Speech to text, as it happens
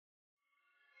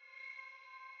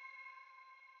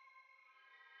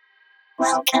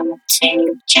Welcome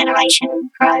to Generation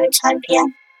Protopia,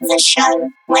 the show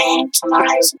where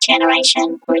tomorrow's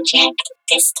generation reject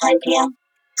dystopia,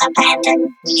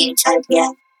 abandon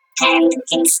utopia, and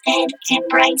instead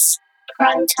embrace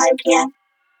protopia,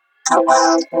 a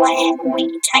world where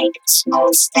we take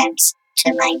small steps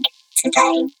to make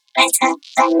today better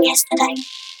than yesterday.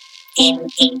 In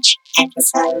each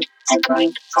episode, a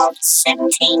group of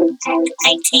 17 and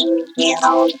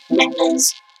 18-year-old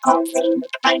members of the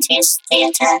Proteus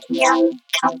Theatre Young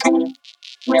Company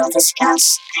will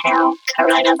discuss how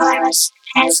coronavirus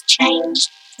has changed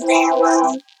their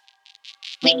world.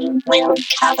 We will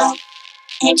cover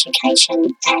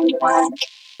education and work.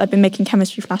 I've been making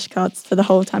chemistry flashcards for the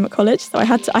whole time at college, so I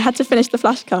had to finish the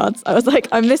flashcards. I was like,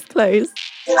 I'm this close.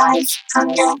 Life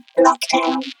under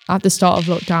lockdown. At the start of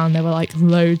lockdown, there were like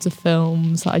loads of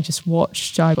films that I just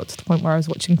watched. I got to the point where I was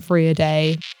watching 3 a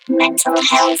day. Mental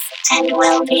health and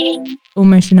well-being.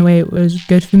 Almost in a way it was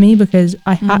good for me because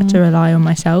I had to rely on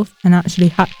myself and actually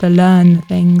had to learn the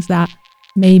things that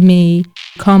made me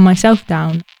calm myself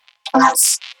down.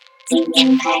 Plus, the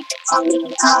impact on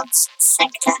the arts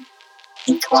sector,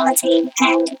 equality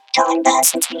and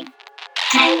diversity,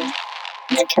 and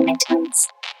the commitments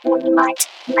we might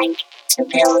make to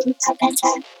build a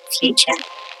better future.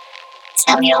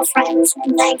 Tell your friends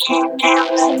they can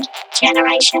download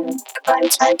Generation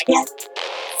Protopia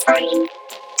free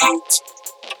at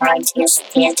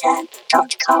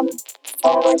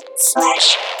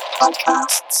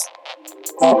proteustheatre.com/podcasts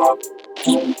or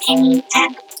in any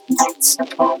app that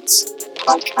supports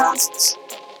podcasts.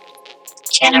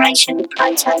 Generation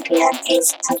Protopia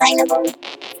is available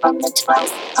from the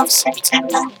 12th of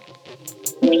September.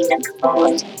 We look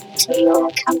forward to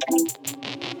your company.